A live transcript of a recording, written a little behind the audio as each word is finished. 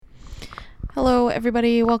Hello,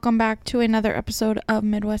 everybody. Welcome back to another episode of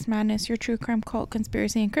Midwest Madness, your true crime cult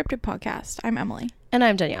conspiracy encrypted podcast. I'm Emily. And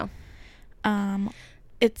I'm Danielle.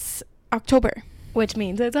 It's October, Which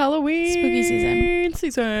means it's Halloween. Spooky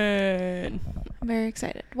season. I'm very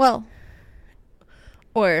excited. Well,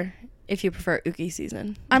 or if you prefer, Ookie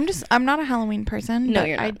season. I'm not a Halloween person. No, but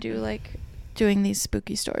you're not. I do like doing these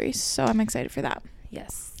spooky stories, so I'm excited for that.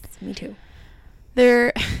 Yes, me too.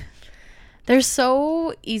 They're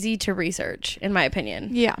so easy to research, in my opinion.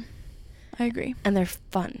 Yeah, I agree. And they're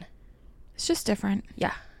fun. It's just different.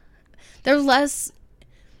 Yeah. They're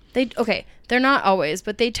not always,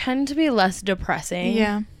 but they tend to be less depressing.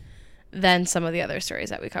 Yeah. Than some of the other stories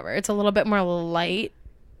that we cover. It's a little bit more light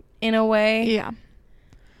in a way. Yeah.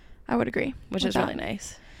 I would agree. Which is really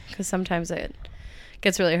nice. Because sometimes it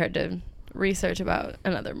gets really hard to research about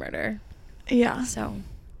another murder. Yeah. So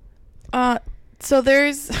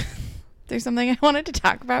there's something I wanted to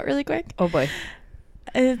talk about really quick. Oh boy.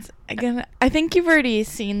 I think you've already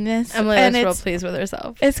seen this. Emily was real pleased with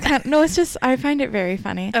herself. I find it very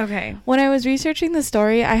funny. Okay. When I was researching the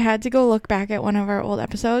story, I had to go look back at one of our old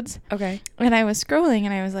episodes. Okay. And I was scrolling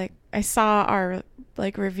and I was like, I saw our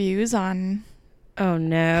reviews on. Oh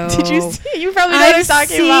no. Did you see? You probably know what I'm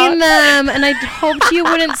talking about. I've seen them and I hoped you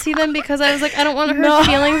wouldn't see them because I was like, I don't want her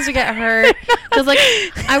feelings to get hurt. Because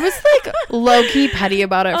I was low-key petty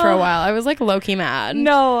about it for a while. I was low-key mad.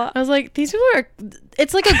 No. I was like, these people are,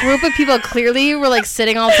 it's like a group of people clearly were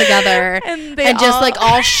sitting all together and just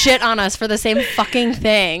all shit on us for the same fucking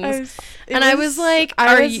things.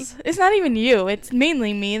 It's not even you. It's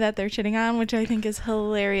mainly me that they're shitting on, which I think is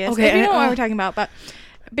hilarious. Okay. If you know what we're talking about, but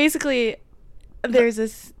basically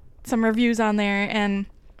there's some reviews on there and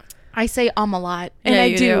I say a lot. And yeah,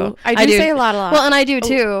 I do. I do say a lot. Well, and I do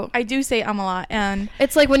too. I do say a lot. And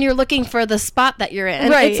it's like when you're looking for the spot that you're in.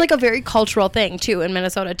 Right. It's like a very cultural thing too in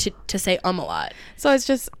Minnesota to say a lot. So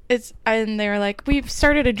and they were like, we've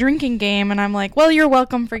started a drinking game. And I'm like, well, you're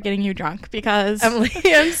welcome for getting you drunk because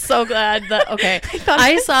I'm so glad that, okay.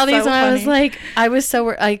 I saw these and I was like, I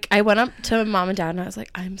went up to mom and dad and I was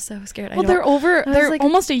like, I'm so scared. Well, they're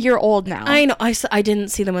almost a year old now. I know. I didn't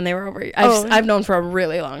see them when they were over. I've known for a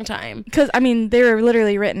really long time. Because, they were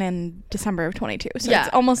literally written in December of 22. So it's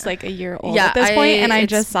almost a year old at this point. And I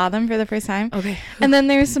just saw them for the first time. Okay. And then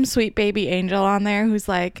there's some sweet baby angel on there who's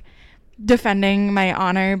defending my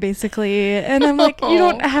honor, basically. And I'm like, you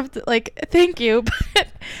don't have to, thank you. But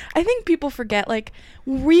I think people forget,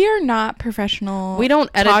 we are not professional. We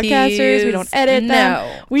don't edit podcasters. these. We don't edit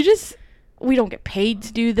them. We don't get paid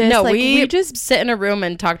to do this. No, we just sit in a room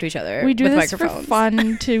and talk to each other. We do with this microphones. for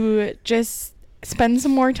fun to just spend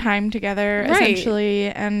some more time together, essentially.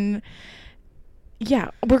 And yeah,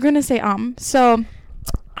 we're gonna say so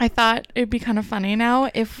I thought it'd be kind of funny now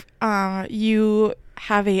if you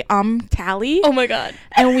have a tally. Oh my god.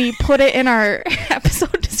 And we put it in our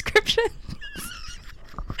episode description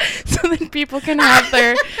so that people can have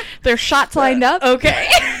their shots lined up. Okay.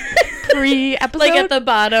 Pre-episode, at the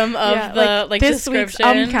bottom of the this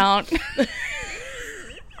description. Week's count.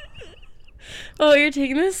 Oh, you're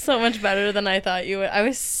taking this so much better than I thought you would. I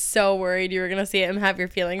was so worried you were gonna see it and have your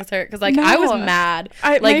feelings hurt because no, I was mad.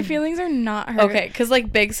 My feelings are not hurt. Okay, because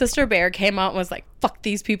Big Sister Bear came out and was like, "Fuck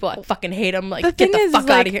these people! I fucking hate them! The get thing the fuck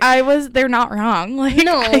out of here!" They're not wrong. No,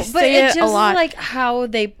 I but say it's it just a lot. how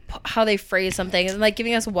they phrase something and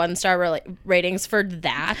giving us 1-star ratings for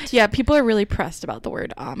that. Yeah, people are really pressed about the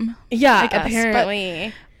word Yeah, I guess, apparently.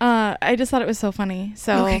 But, I just thought it was so funny.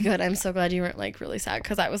 So okay, good. I'm so glad you weren't really sad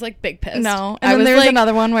because I was big pissed. No, and then there was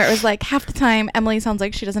another one where it was half the time Emily sounds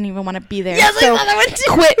like she doesn't even want to be there. Yes, so I saw that one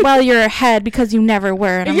too. Quit while you're ahead because you never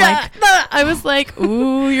were. And I'm I was like,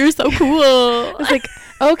 ooh, you're so cool. It's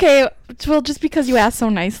okay, well, just because you asked so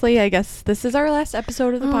nicely, I guess this is our last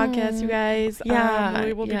episode of the podcast, you guys. Yeah,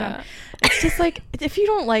 we will be done. It's just if you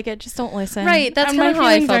don't like it, just don't listen. Right, that's kind of how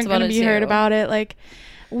I felt about it too. Be heard about it.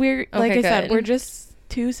 We're I said, good. we're just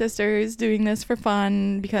two sisters doing this for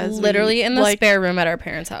fun because literally in the spare room at our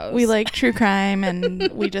parents' house. We like true crime,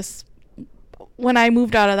 and we just when I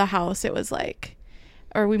moved out of the house, it was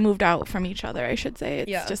or we moved out from each other, I should say.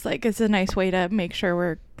 It's just it's a nice way to make sure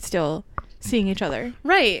we're still seeing each other.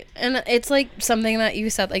 Right. And it's something that you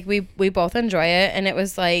said, we both enjoy it. And it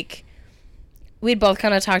was we'd both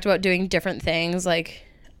kind of talked about doing different things.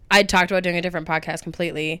 I'd talked about doing a different podcast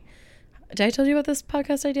completely. Did I tell you about this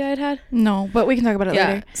podcast idea I'd had? No, but we can talk about it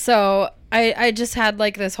later. So I just had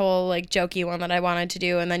this whole jokey one that I wanted to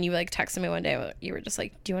do. And then you texted me one day. You were just do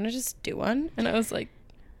you want to just do one? And I was like,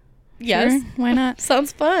 yes. Sure, why not?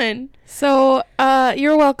 Sounds fun. So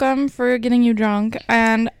you're welcome for getting you drunk.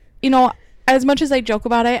 And, as much as I joke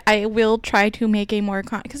about it, I will try to make a more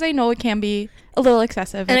because I know it can be a little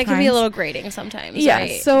excessive and at it can times. be a little grating sometimes. Yeah,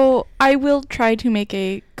 right? so I will try to make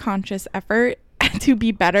a conscious effort to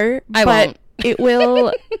be better. I but won't. It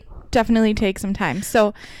will definitely take some time.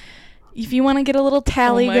 So if you want to get a little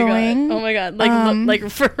tally going, God. Oh my god! Like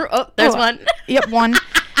there's one. Yep, one.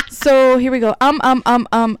 So here we go.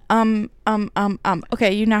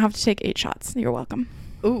 Okay, you now have to take 8 shots. You're welcome.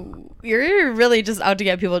 Ooh, you're really just out to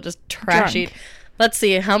get people just trashy. Drunk. Let's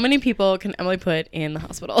see, how many people can Emily put in the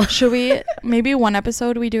hospital? Should we, maybe one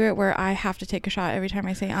episode we do it where I have to take a shot every time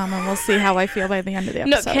I say and we'll see how I feel by the end of the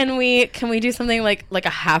episode. No, can we do something like a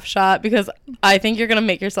half shot? Because I think you're gonna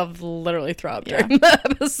make yourself literally throw up during the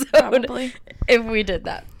episode. Probably. If we did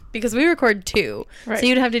that. Because we record 2. Right. So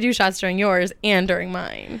you'd have to do shots during yours and during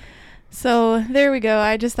mine. So there we go.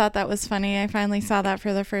 I just thought that was funny. I finally saw that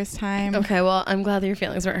for the first time. Okay, well, I'm glad that your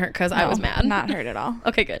feelings weren't hurt because I was mad. Not hurt at all.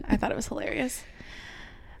 Okay, good. I thought it was hilarious.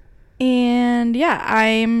 And yeah,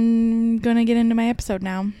 I'm going to get into my episode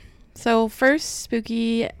now. So first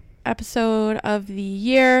spooky episode of the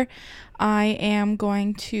year, I am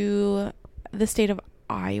going to the state of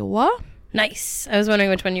Iowa. Nice. I was wondering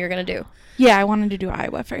which one you were going to do. Yeah, I wanted to do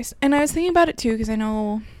Iowa first. And I was thinking about it too because I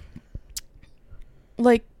know,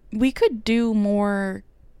 like, we could do more.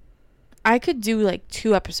 I could do like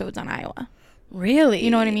 2 episodes on Iowa. Really?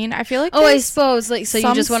 You know what I mean? I feel like I suppose like so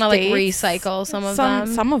you just want to like states, recycle some of them.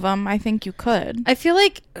 Some of them I think you could. I feel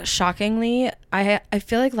like shockingly, I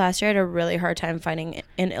feel like last year I had a really hard time finding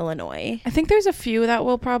in Illinois. I think there's a few that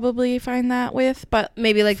we'll probably find that with, but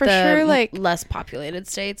Maybe like for the sure, like less populated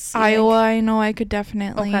states. Iowa, I know I could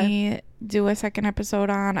definitely do a second episode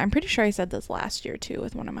on. I'm pretty sure I said this last year too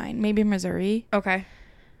with one of mine. Maybe Missouri. Okay.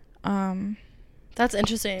 That's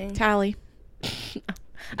interesting. Tally.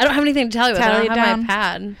 I don't have anything to tell you. Tally I don't have my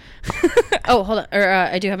pad. Oh, hold on. Or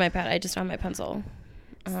I do have my pad. I just don't have my pencil.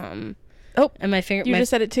 And my finger. You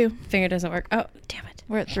just said it too. Finger doesn't work. Oh, damn it.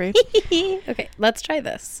 We're at 3. Okay, let's try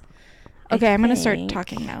this. Okay, I'm going to start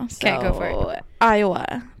talking now. Okay, go for it.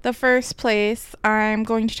 Iowa. The first place I'm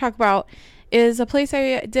going to talk about is a place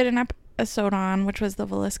I did an episode on, which was the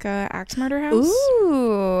Villisca Axe Murder House.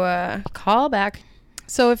 Ooh, call back.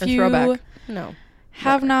 So if you have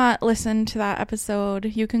Never. not listened to that episode,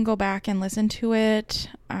 you can go back and listen to it.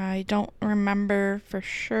 I don't remember for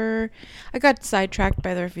sure. I got sidetracked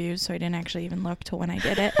by the reviews, so I didn't actually even look to when I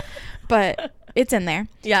did it. But it's in there.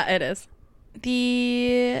 Yeah, it is.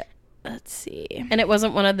 Let's see. And it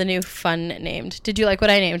wasn't one of the new fun named. Did you like what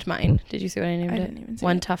I named mine? Did you see what I named it? I didn't even see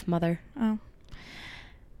One it. Tough Mother. Oh.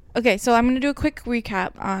 Okay, so I'm going to do a quick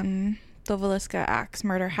recap on the Villisca Axe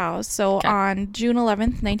Murder House. So on June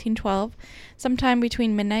 11th, 1912, sometime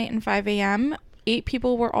between midnight and 5 a.m., 8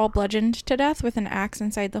 people were all bludgeoned to death with an axe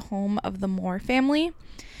inside the home of the Moore family.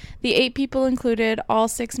 The 8 people included all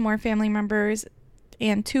 6 Moore family members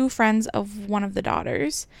and 2 friends of one of the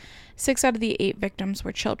daughters. 6 out of the 8 victims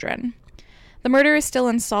were children. The murder is still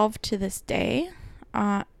unsolved to this day.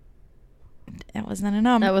 That wasn't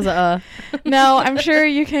a That was a... No, I'm sure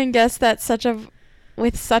you can guess that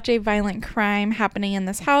with such a violent crime happening in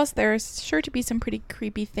this house, there's sure to be some pretty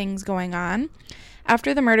creepy things going on.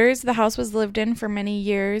 After the murders, the house was lived in for many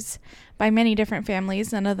years by many different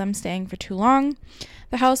families, none of them staying for too long.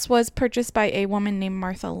 The house was purchased by a woman named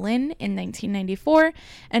Martha Lynn in 1994,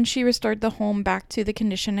 and she restored the home back to the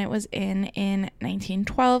condition it was in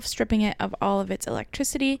 1912, stripping it of all of its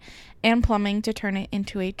electricity and plumbing to turn it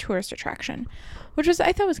into a tourist attraction, which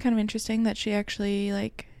I thought was kind of interesting that she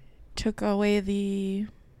actually took away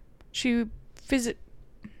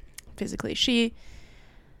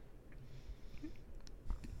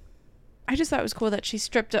I just thought it was cool that she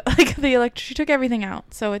stripped she took everything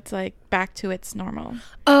out, so it's back to its normal.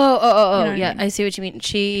 Oh, You know yeah, I mean? I see what you mean.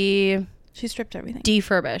 She stripped everything.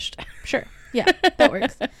 Defurbished. Sure. Yeah, that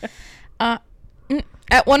works. At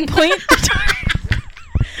one point,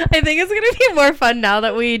 I think it's gonna be more fun now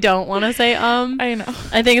that we don't want to say I know.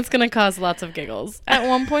 I think it's gonna cause lots of giggles. At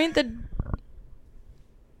one point, the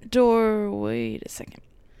door. Wait a second.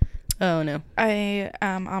 Oh no. I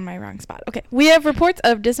am on my wrong spot. Okay. We have reports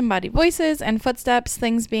of disembodied voices and footsteps,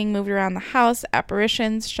 things being moved around the house,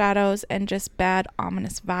 apparitions, shadows, and just bad,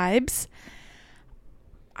 ominous vibes.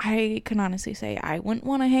 I can honestly say I wouldn't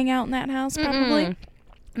want to hang out in that house, probably.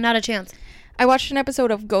 Not a chance. I watched an episode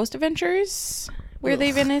of Ghost Adventures where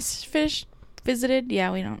they visited. Yeah,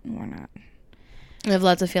 we're not. I have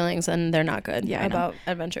lots of feelings and they're not good Yeah, about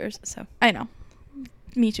adventures, so. I know.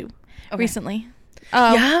 Me too. Okay. Recently.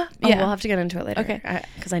 Yeah? Oh, yeah. we'll have to get into it later. Okay.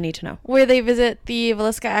 Because I need to know. Where they visit the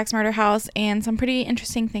Villisca axe murder house, and some pretty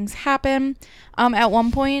interesting things happen. At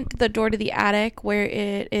one point, the door to the attic, where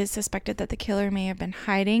it is suspected that the killer may have been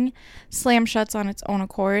hiding, slams shuts on its own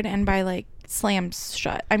accord, and by, like, slams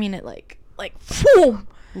shut, I mean it, like, boom!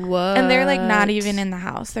 What? And they're, like, not even in the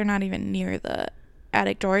house. They're not even near the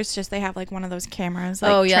attic doors. Just they have, like, one of those cameras,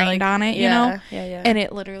 like, trained on it, you know? Yeah. And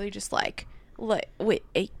it literally just, like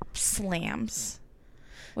it slams.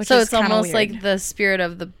 So it's almost weird. Like the spirit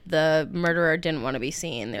of the murderer didn't want to be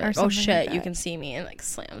seen. They're like, oh shit, like you can see me, and like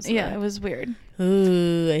slams. Yeah, it was weird.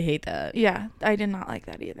 Ooh, I hate that. Yeah, I did not like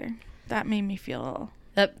that either. That made me feel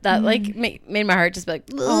that like made my heart just be like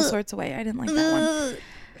all sorts of way. I didn't like that one.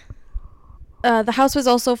 The house was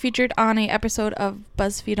also featured on an episode of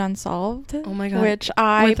BuzzFeed Unsolved. Oh my god! Which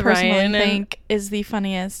I personally think is the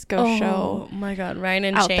funniest ghost show. Oh my god, Ryan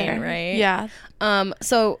and Shane, right? Yeah.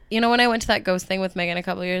 So you know when I went to that ghost thing with Megan a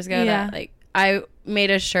couple of years ago, that like I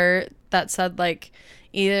made a shirt that said like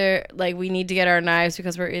either like we need to get our knives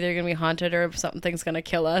because we're either gonna be haunted or something's gonna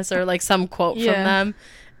kill us, or like some quote from them.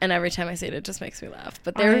 And every time I see it just makes me laugh.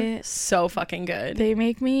 But they're so fucking good. They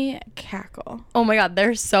make me cackle. Oh my god,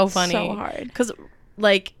 they're so funny. So hard. Because,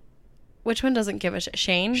 like, which one doesn't give a shit?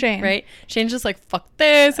 Shane, right? Shane's just like, fuck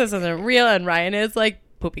this isn't real. And Ryan is like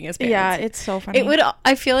pooping his pants. Yeah, it's so funny.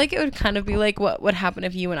 I feel like it would kind of be like what would happen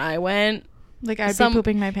if you and I went. Like, I'd be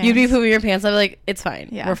pooping my pants. You'd be pooping your pants. I'd be like, it's fine.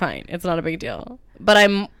 Yeah. We're fine. It's not a big deal. But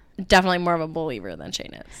I'm definitely more of a believer than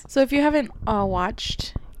Shane is. So if you haven't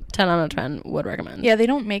watched... 10 out of 10 would recommend. Yeah, they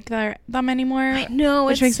don't make them anymore. I know,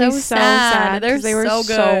 which makes me so sad. They were so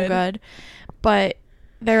good. But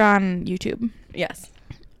they're on YouTube. Yes.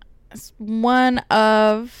 It's one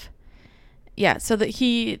of... Yeah, so that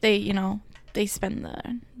they spend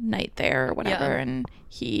the night there or whatever, and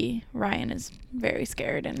Ryan is very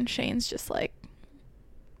scared, and Shane's just like...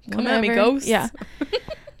 Come at me, ghosts. Yeah.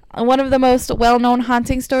 One of the most well-known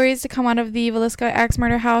haunting stories to come out of the Villisca axe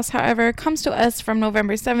murder house, however, comes to us from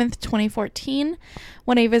November 7th, 2014,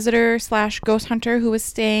 when a visitor/ghost hunter who was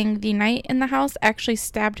staying the night in the house actually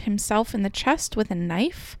stabbed himself in the chest with a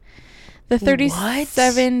knife. The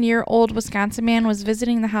 37-year-old Wisconsin man was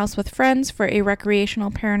visiting the house with friends for a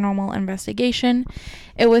recreational paranormal investigation.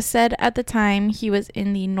 It was said at the time he was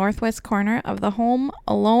in the northwest corner of the home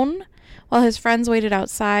alone, while his friends waited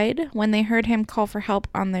outside. When they heard him call for help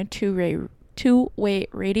on the two-way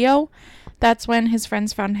radio, that's when his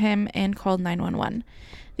friends found him and called 911.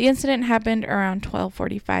 The incident happened around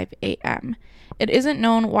 12:45 a.m. It isn't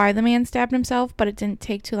known why the man stabbed himself, but it didn't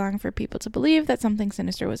take too long for people to believe that something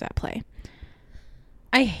sinister was at play.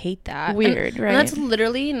 I hate that. Weird, right? And that's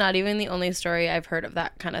literally not even the only story I've heard of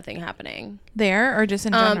that kind of thing happening. There, or just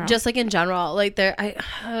in general? Just like in general. Like there,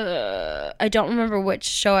 I don't remember which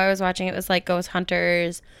show I was watching. It was like Ghost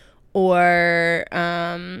Hunters or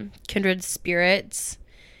Kindred Spirits.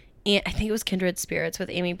 And I think it was Kindred Spirits with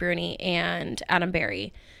Amy Bruni and Adam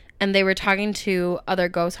Berry. And they were talking to other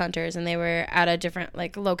ghost hunters, and they were at a different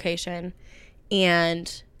like location.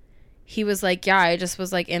 And he was like, yeah, I just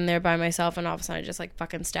was like in there by myself, and all of a sudden I just like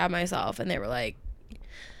fucking stabbed myself. And they were like,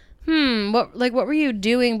 what were you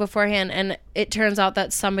doing beforehand? And it turns out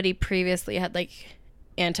that somebody previously had like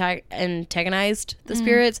antagonized the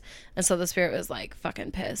spirits, and so the spirit was like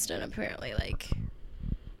fucking pissed, and apparently like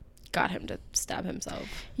got him to stab himself.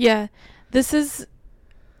 Yeah, this is...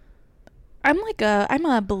 I'm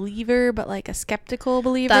a believer, but like a skeptical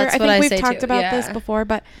believer. That's what I think say we've talked too. about this before,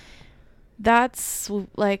 but that's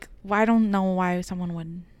like, I don't know why someone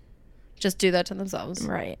would just do that to themselves.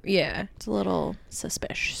 Right. Yeah. It's a little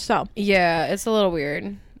suspicious. So yeah, it's a little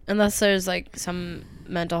weird. Unless there's like some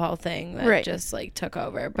mental health thing that just like took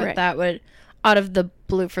over. But that would, out of the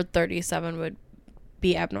blue for 37 would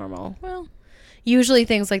be abnormal. Well, usually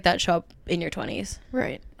things like that show up in your 20s.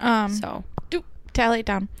 Right. So tally it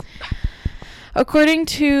down. According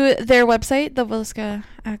to their website, the Villisca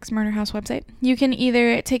Axe Murder House website, you can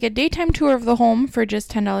either take a daytime tour of the home for just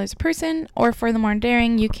 $10 a person, or for the more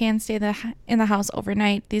daring, you can stay in the house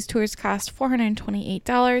overnight. These tours cost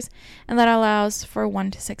 $428, and that allows for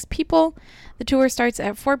 1 to 6 people. The tour starts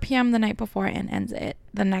at 4 p.m. the night before and ends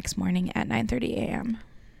the next morning at 9:30 a.m.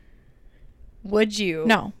 Would you?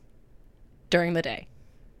 No. During the day.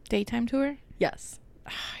 Daytime tour? Yes.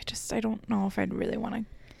 I don't know if I'd really want to.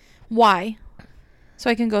 Why? So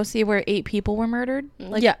I can go see where 8 people were murdered?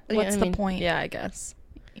 Like, what's the point? Yeah, I guess.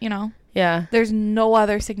 You know? Yeah. There's no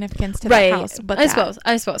other significance to that house but I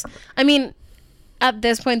suppose. I mean, at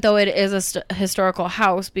this point, though, it is a historical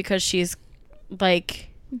house because she's, like...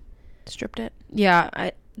 stripped it. Yeah.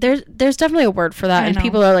 There's definitely a word for that, and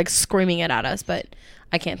people are, like, screaming it at us, but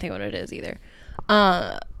I can't think what it is either.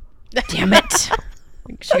 Damn it.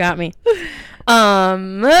 She got me.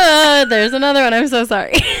 There's another one. I'm so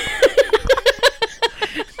sorry.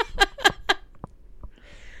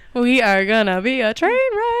 We are gonna be a train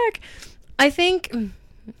wreck. I think,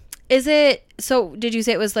 is it, so did you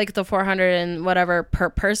say it was like the 400 and whatever per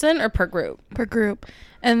person or per group? Per group.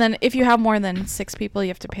 And then if you have more than 6 people, you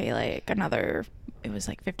have to pay like another, it was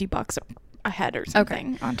like $50 a head or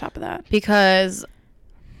something on top of that. Because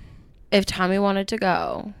if Tommy wanted to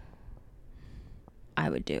go, I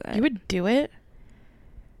would do it. You would do it?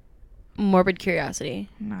 Morbid curiosity.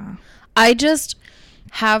 No. I just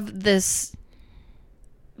have this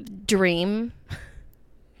dream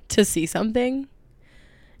to see something,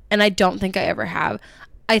 and I don't think I ever have.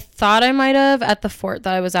 I thought I might have at the fort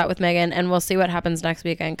that I was at with Megan, and we'll see what happens next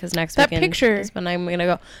weekend, because next weekend picture is when I'm gonna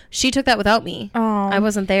go. She took that without me. Oh, I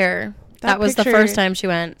wasn't there. That was the first time she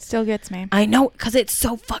went. Still gets me. I know, because it's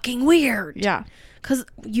so fucking weird. Yeah. Because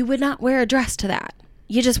you would not wear a dress to that.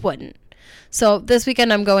 You just wouldn't. So this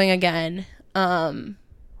weekend I'm going again. Oh,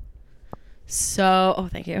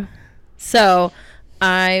 thank you. So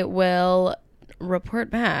I will report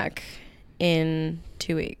back in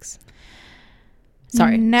 2 weeks.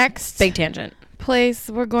 Sorry. Next big tangent. Place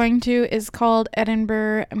we're going to is called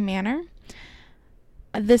Edinburgh Manor.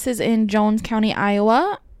 This is in Jones County,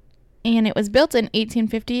 Iowa, and it was built in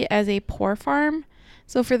 1850 as a poor farm.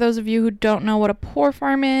 So for those of you who don't know what a poor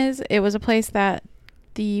farm is, it was a place that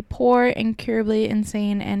the poor, incurably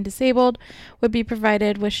insane, and disabled would be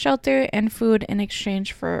provided with shelter and food in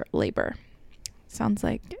exchange for labor. Sounds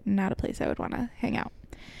like not a place I would want to hang out.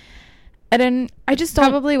 And then I just don't...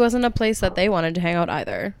 Probably wasn't a place that they wanted to hang out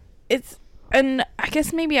either. And I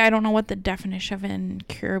guess maybe I don't know what the definition of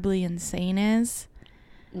incurably insane is.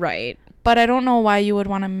 Right. But I don't know why you would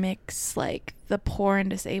want to mix, like, the poor and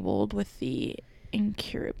disabled with the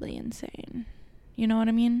incurably insane. You know what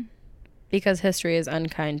I mean? Because history is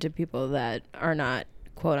unkind to people that are not,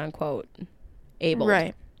 quote unquote, able.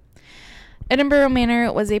 Right. Edinburgh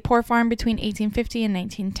Manor was a poor farm between 1850 and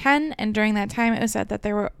 1910, and during that time it was said that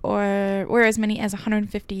there were as many as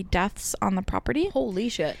 150 deaths on the property. Holy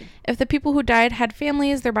shit. If the people who died had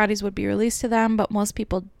families, their bodies would be released to them, but most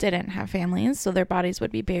people didn't have families, so their bodies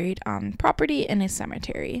would be buried on property in a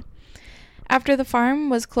cemetery. After the farm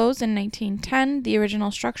was closed in 1910, the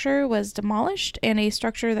original structure was demolished, and the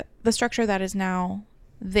structure that is now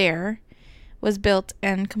there was built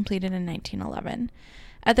and completed in 1911.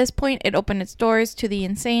 At this point, it opened its doors to the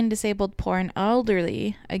insane, disabled, poor, and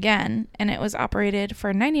elderly again, and it was operated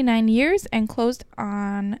for 99 years and closed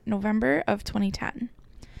on November of 2010.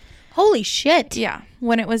 Holy shit. Yeah,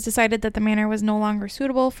 when it was decided that the manor was no longer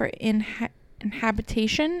suitable for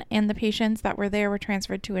inhabitation, and the patients that were there were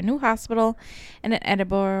transferred to a new hospital, and at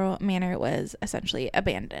Edinburgh Manor was essentially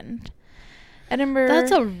abandoned. Edinburgh...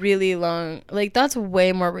 That's a really long... Like, that's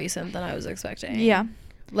way more recent than I was expecting. Yeah.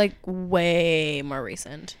 Like, way more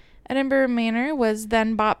recent. Edinburgh Manor was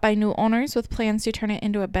then bought by new owners with plans to turn it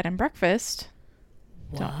into a bed and breakfast.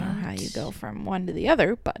 What? Don't know how you go from one to the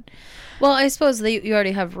other, but... Well, I suppose you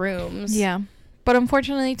already have rooms. Yeah. But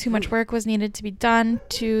unfortunately, too much work was needed to be done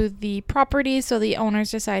to the property, so the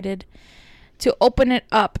owners decided to open it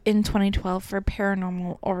up in 2012 for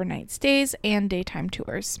paranormal overnight stays and daytime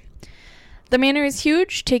tours. The manor is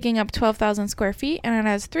huge, taking up 12,000 square feet, and it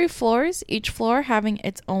has 3 floors, each floor having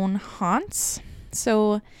its own haunts.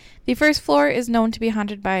 So the first floor is known to be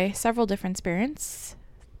haunted by several different spirits.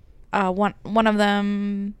 One of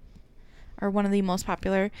them, or one of the most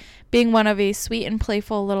popular, being one of a sweet and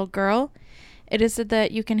playful little girl. It is said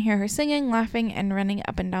that you can hear her singing, laughing, and running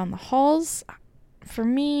up and down the halls. For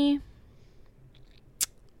me,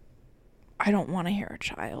 I don't want to hear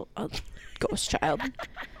a ghost child.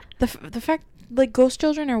 The fact, like, ghost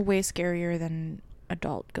children are way scarier than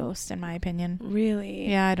adult ghosts, in my opinion. Really?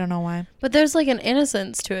 Yeah, I don't know why. But there's, like, an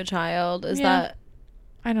innocence to a child. Is that...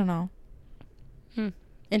 I don't know.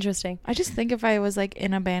 Interesting. I just think if I was, like,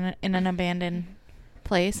 in an abandoned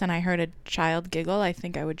place and I heard a child giggle, I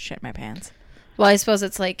think I would shit my pants. Well, I suppose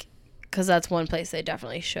it's, like, because that's one place they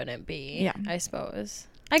definitely shouldn't be. Yeah. I suppose.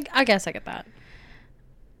 I guess I get that.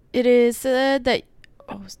 It is said that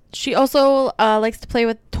she also likes to play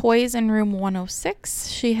with toys in room 106.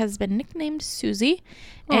 She has been nicknamed Susie.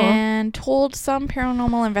 Aww. And told some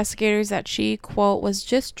paranormal investigators that she, quote, was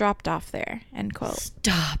just dropped off there, end quote.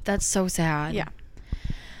 Stop. That's so sad. Yeah.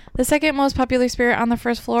 The second most popular spirit on the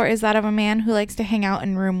first floor is that of a man who likes to hang out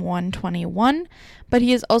in room 121, but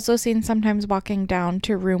he is also seen sometimes walking down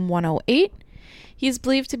to room 108. He is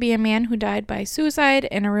believed to be a man who died by suicide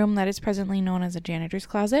in a room that is presently known as a janitor's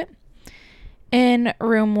closet. In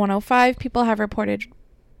room 105, people have reported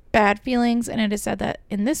bad feelings, and it is said that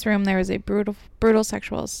in this room there is a brutal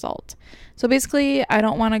sexual assault. So basically, I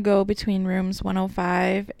don't want to go between rooms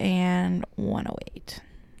 105 and 108.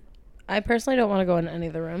 I personally don't want to go in any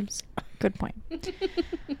of the rooms. Good point.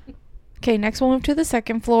 Okay, next we'll move to the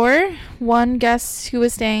second floor. One guest who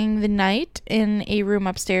was staying the night in a room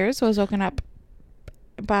upstairs was woken up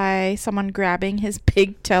by someone grabbing his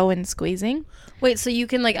big toe and squeezing. Wait, so you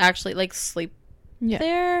can like actually like sleep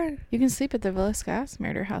there? You can sleep at the Villas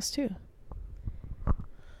murder house too.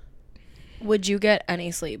 Would you get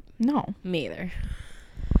any sleep? No. Me either.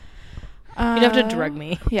 You'd have to drug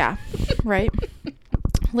me. Yeah, right.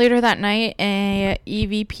 Later that night, a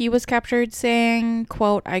EVP was captured saying,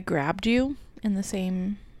 quote, "I grabbed you," in the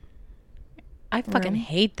same I fucking room.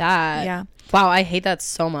 hate that. Yeah. Wow, I hate that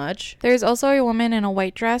so much. There's also a woman in a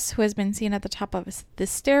white dress who has been seen at the top of the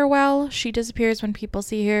stairwell. She disappears when people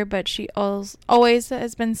see her, but she always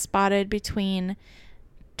has been spotted between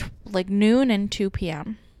like noon and 2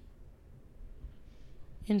 p.m.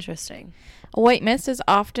 Interesting. A white mist is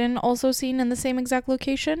often also seen in the same exact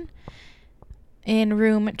location. In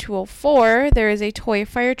room 204, there is a toy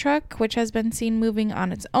fire truck, which has been seen moving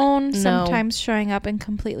on its own, sometimes showing up in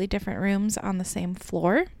completely different rooms on the same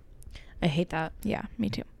floor. I hate that. Yeah, me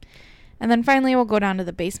too. And then finally, we'll go down to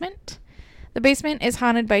the basement. The basement is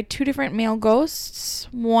haunted by 2 different male ghosts.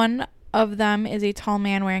 One of them is a tall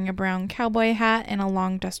man wearing a brown cowboy hat and a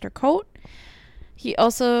long duster coat. He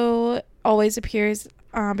also always appears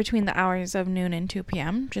between the hours of noon and 2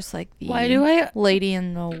 p.m., just like the lady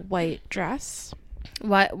in the white dress.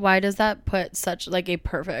 Why does that put such like a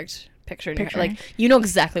perfect picture in your head? Like, you know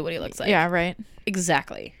exactly what he looks like. Yeah, right.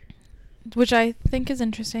 Exactly. Which I think is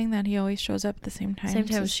interesting that he always shows up at the same time. Same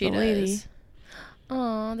time as she does.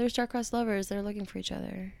 Oh, they're star-crossed lovers. They're looking for each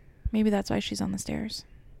other. Maybe that's why she's on the stairs.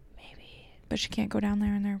 Maybe. But she can't go down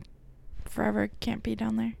there, and they're forever can't be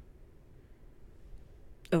down there.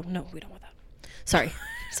 Oh, no, we don't want that.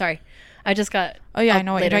 Sorry. I just got... Oh, yeah, I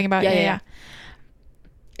know what you're talking about. Yeah.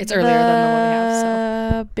 It's earlier than the one we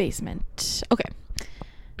have, so... Basement. Okay.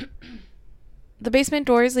 The basement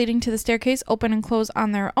doors leading to the staircase open and close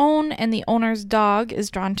on their own, and the owner's dog is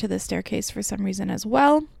drawn to the staircase for some reason as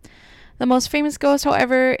well. The most famous ghost,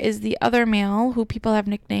 however, is the other male, who people have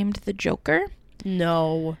nicknamed the Joker.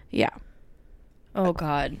 No. Yeah. Oh,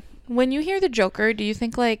 God. When you hear the Joker, do you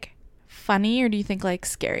think, like, funny or do you think, like,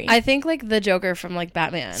 scary? I think, like, the Joker from, like,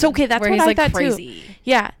 Batman. So, okay, that's where what he's, I like, thought, crazy. too.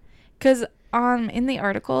 Yeah. Because in the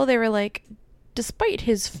article, they were like... Despite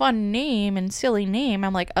his fun name and silly name,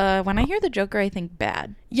 I'm like, when I hear the Joker, I think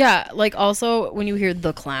bad. Yeah, like also when you hear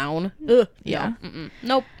the clown. Ugh, yeah. No.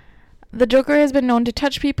 Nope. The Joker has been known to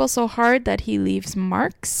touch people so hard that he leaves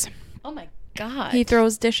marks. Oh my God. He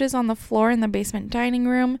throws dishes on the floor in the basement dining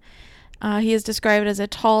room. He is described as a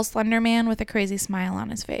tall, slender man with a crazy smile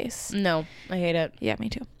on his face. No, I hate it. Yeah, me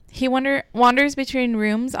too. He wanders between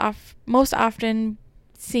rooms, most often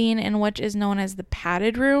seen in what is known as the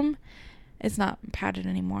padded room. It's not padded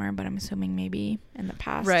anymore, but I'm assuming maybe in the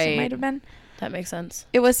past it might have been. That makes sense.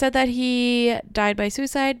 It was said that he died by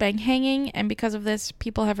suicide, by hanging, and because of this,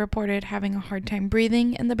 people have reported having a hard time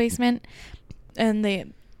breathing in the basement, and the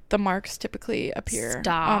marks typically appear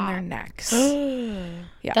on their necks.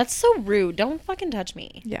 Yeah. That's so rude. Don't fucking touch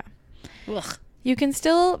me. Yeah. Ugh. You can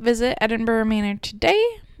still visit Edinburgh Manor today,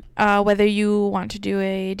 whether you want to do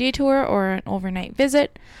a day tour or an overnight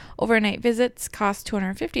visit. Overnight visits cost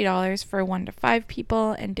 $250 for 1 to 5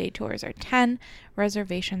 people, and day tours are $10.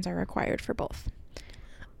 Reservations are required for both.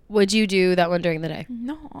 Would you do that one during the day?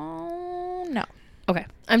 No. Okay.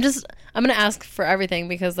 I'm gonna ask for everything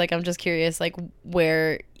because like I'm just curious like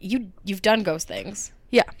where you've done ghost things.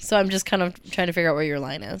 Yeah. So I'm just kind of trying to figure out where your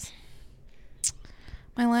line is.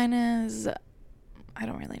 My line is, I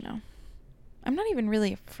don't really know. I'm not even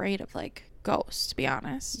really afraid of like ghosts, to be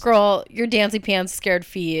honest. Girl, your dancy pants, scared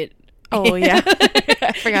feet. Oh yeah,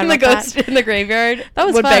 I forgot about about the ghost in the graveyard. That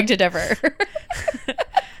was would fun. Beg to differ.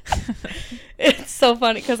 It's so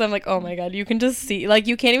funny because I'm like, oh my God, you can just see, like,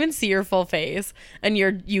 you can't even see your full face, and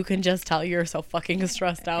you can just tell you're so fucking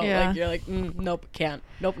stressed out. Yeah. Like you're like, nope, can't,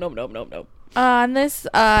 nope. On this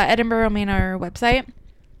Edinburgh Manor website,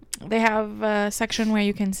 they have a section where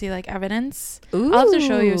you can see like evidence. Ooh, I'll have to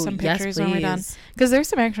show you some pictures yes, when we're done, because there's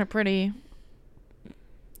some actually pretty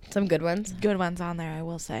some good ones on there, I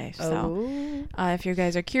will say. So if you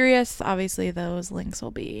guys are curious, obviously those links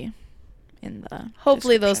will be in the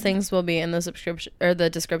hopefully those things will be in the subscription or the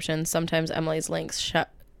description. Sometimes Emily's links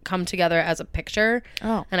come together as a picture,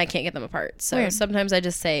 and I can't get them apart. So sometimes I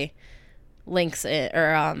just say links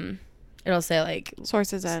or it'll say like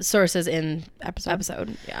sources in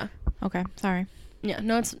episode. Yeah. Okay, sorry. Yeah,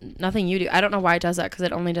 no, it's nothing you do. I don't know why it does that, because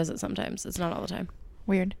it only does it sometimes. It's not all the time.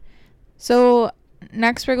 Weird. So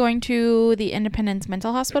next we're going to the Independence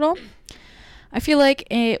Mental Hospital. I feel like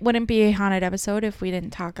it wouldn't be a haunted episode if we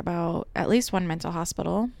didn't talk about at least one mental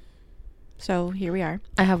hospital. So here we are.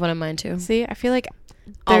 I have one in mind too. See, I feel like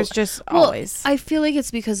there's just always. I feel like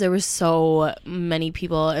it's because there was so many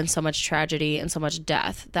people and so much tragedy and so much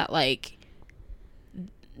death that, like,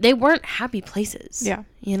 they weren't happy places. Yeah.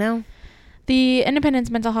 You know? The Independence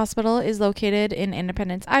Mental Hospital is located in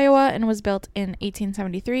Independence, Iowa, and was built in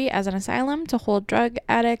 1873 as an asylum to hold drug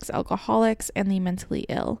addicts, alcoholics, and the mentally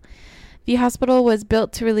ill. The hospital was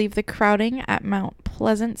built to relieve the crowding at Mount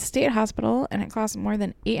Pleasant State Hospital, and it cost more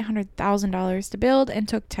than $800,000 to build and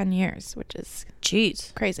took 10 years, which is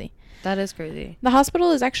crazy. That is crazy. The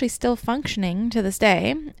hospital is actually still functioning to this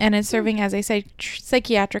day and is serving as a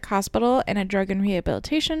psychiatric hospital and a drug and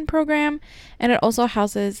rehabilitation program, and it also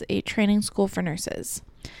houses a training school for nurses.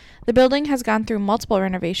 The building has gone through multiple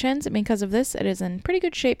renovations, and because of this, it is in pretty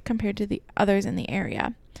good shape compared to the others in the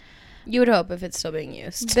area. You would hope, if it's still being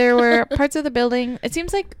used. There were parts of the building, it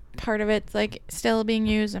seems like part of it's like still being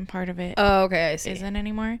used and part of it I see. isn't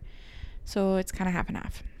anymore. So it's kind of half and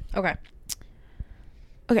half. Okay.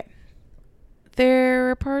 There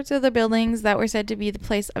were parts of the buildings that were said to be the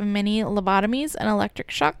place of many lobotomies and electric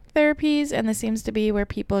shock therapies, and this seems to be where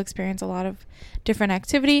people experience a lot of different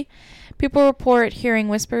activity. People report hearing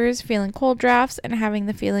whispers, feeling cold drafts, and having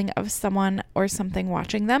the feeling of someone or something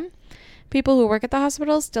watching them. People who work at the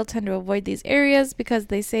hospital still tend to avoid these areas because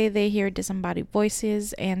they say they hear disembodied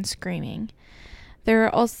voices and screaming. There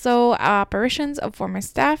are also apparitions of former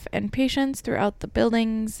staff and patients throughout the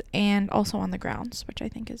buildings and also on the grounds, which I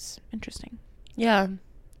think is interesting. Yeah.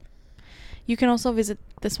 You can also visit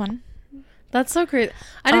this one. That's so great.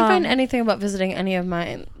 I didn't find anything about visiting any of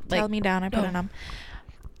mine. Tell me down. I put it on.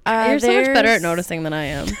 You're so much better at noticing than I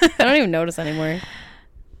am. I don't even notice anymore.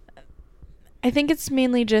 I think it's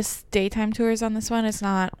mainly just daytime tours on this one. It's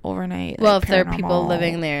not overnight. Well, if there are people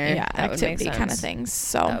living there, yeah, that would make activity sense. kind of things.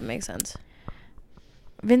 So that would make sense.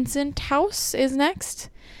 Vincent House is next.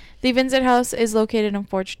 The Vincent House is located in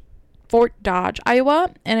Fort Dodge,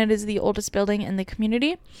 Iowa, and it is the oldest building in the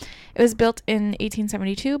community. It was built in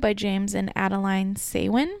 1872 by James and Adeline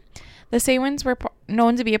Saywin. The Saywins were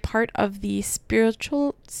known to be a part of the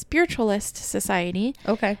Spiritualist Society,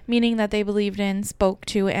 meaning that they believed in, spoke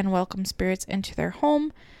to, and welcomed spirits into their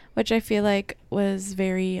home, which I feel like was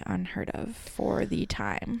very unheard of for the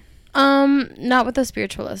time. Not with the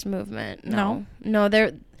spiritualist movement. No,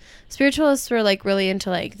 they're spiritualists were like really into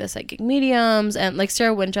like the psychic mediums, and like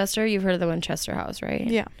Sarah Winchester. You've heard of the Winchester House, right?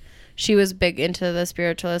 Yeah. She was big into the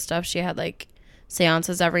spiritualist stuff. She had like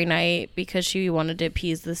seances every night because she wanted to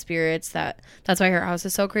appease the spirits. That's why her house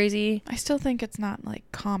is so crazy. I still think it's not like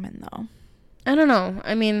common though. I don't know.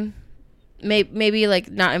 I mean, maybe like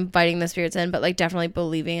not inviting the spirits in, but like definitely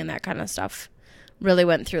believing in that kind of stuff really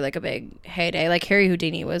went through like a big heyday. Like Harry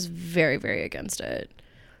Houdini was very, very against it.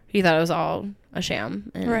 He thought it was all a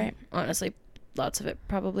sham. And right. Honestly, lots of it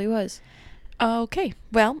probably was. Okay.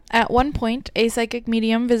 Well, at one point, a psychic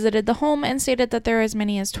medium visited the home and stated that there are as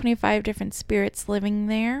many as 25 different spirits living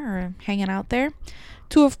there or hanging out there.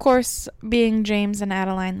 Two, of course, being James and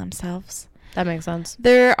Adeline themselves. That makes sense.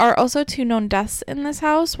 There are also 2 known deaths in this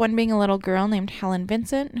house, one being a little girl named Helen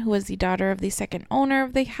Vincent, who was the daughter of the second owner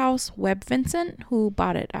of the house, Webb Vincent, who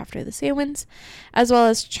bought it after the Saywins, as well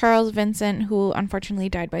as Charles Vincent, who unfortunately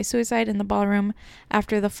died by suicide in the ballroom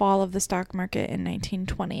after the fall of the stock market in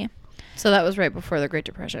 1920. So that was right before the Great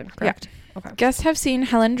Depression, correct? Yeah. Okay. Guests have seen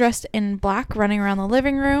Helen dressed in black running around the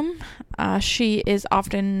living room. She is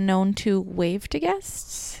often known to wave to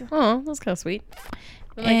guests. Oh, that's kind of sweet.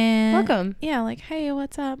 And welcome. Yeah, like, hey,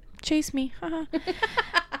 what's up? Chase me. I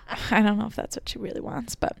don't know if that's what she really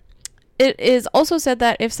wants, but it is also said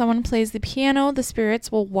that if someone plays the piano, the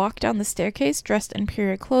spirits will walk down the staircase dressed in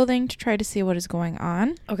period clothing to try to see what is going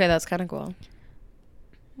on. Okay, that's kind of cool.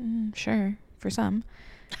 Sure, for some.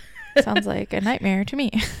 Sounds like a nightmare to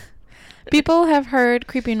me. People have heard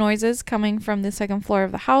creepy noises coming from the second floor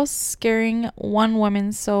of the house, scaring one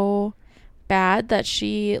woman so bad that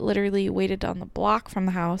she literally waited on the block from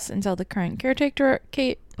the house until the current caretaker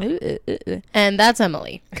and that's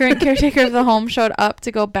Emily. Current caretaker of the home showed up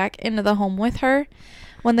to go back into the home with her.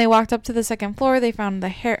 When they walked up to the second floor, they found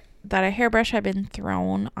that a hairbrush had been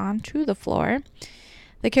thrown onto the floor.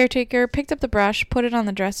 The caretaker picked up the brush, put it on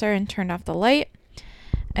the dresser, and turned off the light.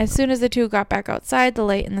 As soon as the 2 got back outside, the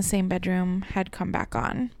light in the same bedroom had come back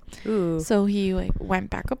on. Ooh. So he went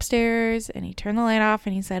back upstairs and he turned the light off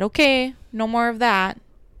and he said, "Okay, no more of that."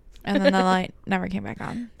 And then the light never came back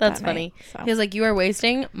on. That's funny. Night, so. He was like, you are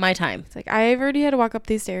wasting my time. It's like, I've already had to walk up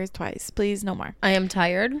these stairs twice. Please, no more. I am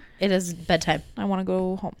tired. It is bedtime. I want to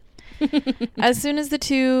go home. As soon as the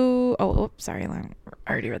two... Oh, sorry. I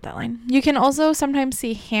already read that line. You can also sometimes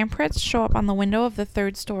see handprints show up on the window of the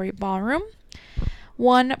third-story ballroom.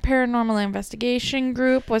 One paranormal investigation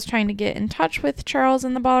group was trying to get in touch with Charles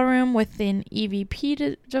in the ballroom with an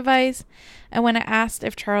EVP device. And when asked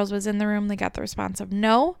if Charles was in the room, they got the response of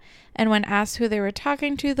no. And when asked who they were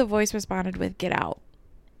talking to, the voice responded with, "Get out."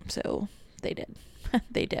 So they did.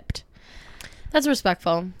 They dipped. That's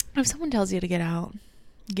respectful. If someone tells you to get out,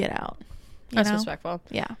 get out. That's respectful.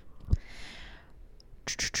 Yeah.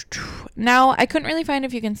 Now, I couldn't really find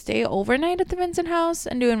if you can stay overnight at the Vincent house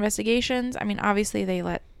and do investigations. I mean, obviously they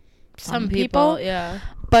let some people, yeah.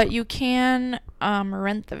 But you can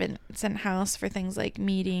rent the Vincent house for things like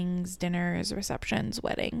meetings, dinners, receptions,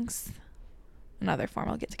 weddings, and other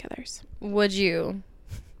formal get-togethers. Would you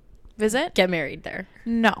visit? Get married there?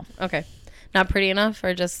 No. Okay. Not pretty enough,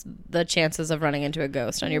 or just the chances of running into a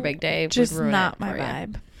ghost on your big day? Just would ruin not it my for you?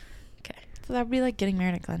 vibe. Okay. So that would be like getting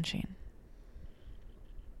married at Glen Sheen.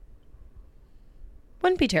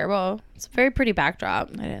 Wouldn't be terrible. It's a very pretty backdrop.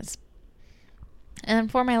 It is. And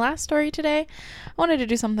for my last story today, I wanted to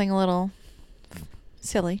do something a little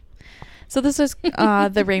silly. So this is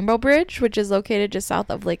the Rainbow Bridge, which is located just south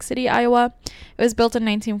of Lake City, Iowa. It was built in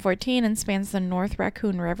 1914 and spans the North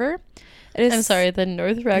Raccoon River. The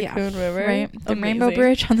North Raccoon River. Right. The Amazing. Rainbow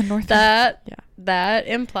Bridge on the North That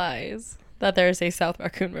implies that there's a South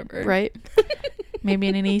Raccoon River. Right. Maybe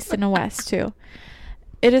in an east and a west, too.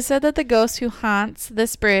 It is said that the ghost who haunts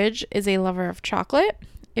this bridge is a lover of chocolate.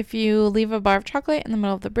 If you leave a bar of chocolate in the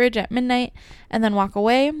middle of the bridge at midnight and then walk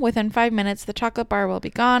away, within 5 minutes, the chocolate bar will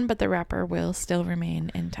be gone, but the wrapper will still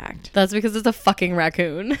remain intact. That's because it's a fucking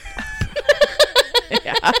raccoon.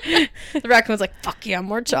 Yeah. The raccoon's like, fuck yeah,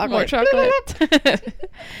 more chocolate. More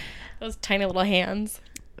chocolate. Those tiny little hands.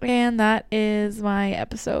 And that is my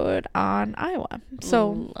episode on Iowa.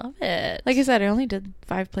 So, love it. Like I said, I only did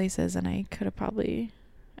 5 places, and I could probably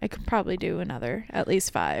do another, at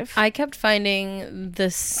least 5. I kept finding the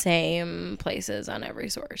same places on every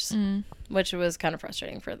source, which was kind of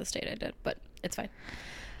frustrating for the state I did, but it's fine.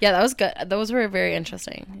 Yeah, that was good. Those were very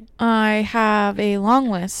interesting. I have a long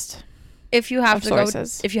list. If you have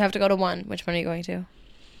sources. If you have to go to one, which one are you going to?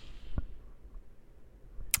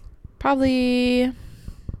 Probably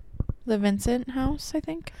the Vincent house, I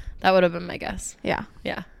think. That would have been my guess. Yeah.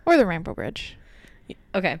 Yeah. Or the Rainbow Bridge.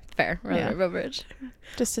 Okay, fair. Or the Rainbow Bridge.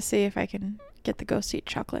 Just to see if I can get the ghost to eat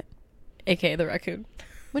chocolate. AKA the raccoon.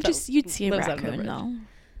 You'd see a raccoon, though.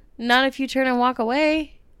 Not if you turn and walk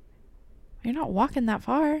away. You're not walking that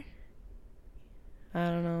far. I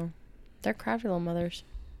don't know. They're crafty little mothers.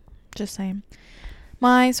 Just saying.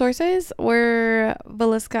 My sources were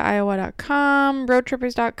ValiskaIowa.com,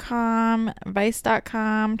 RoadTrippers.com,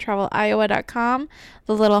 Vice.com, TravelIowa.com,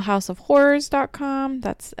 TheLittleHouseOfHorrors.com.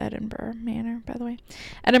 That's Edinburgh Manor, by the way.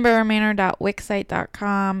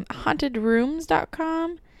 EdinburghManor.Wixsite.com,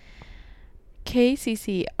 HauntedRooms.com,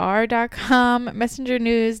 KCCR.com,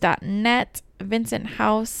 MessengerNews.net,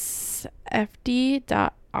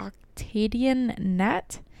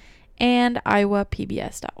 VincentHouseFD.Octadian.net, and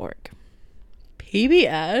IowaPBS.org.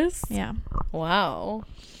 PBS? Yeah. Wow.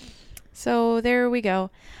 So there we go.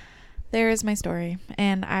 There is my story.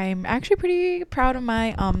 And I'm actually pretty proud of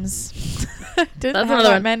my Didn't That's have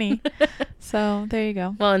that many. So there you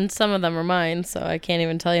go. Well, and some of them are mine, so I can't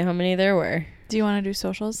even tell you how many there were. Do you want to do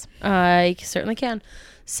socials? I certainly can.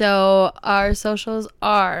 So our socials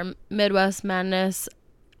are Midwest Madness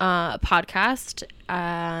Podcast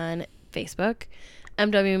on Facebook,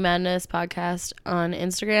 MW Madness Podcast on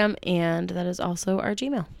Instagram, and that is also our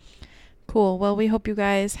Gmail. Cool. Well, we hope you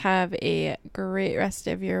guys have a great rest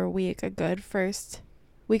of your week, a good first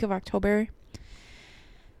week of October,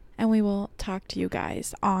 and we will talk to you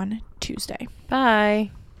guys on Tuesday.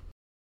 Bye.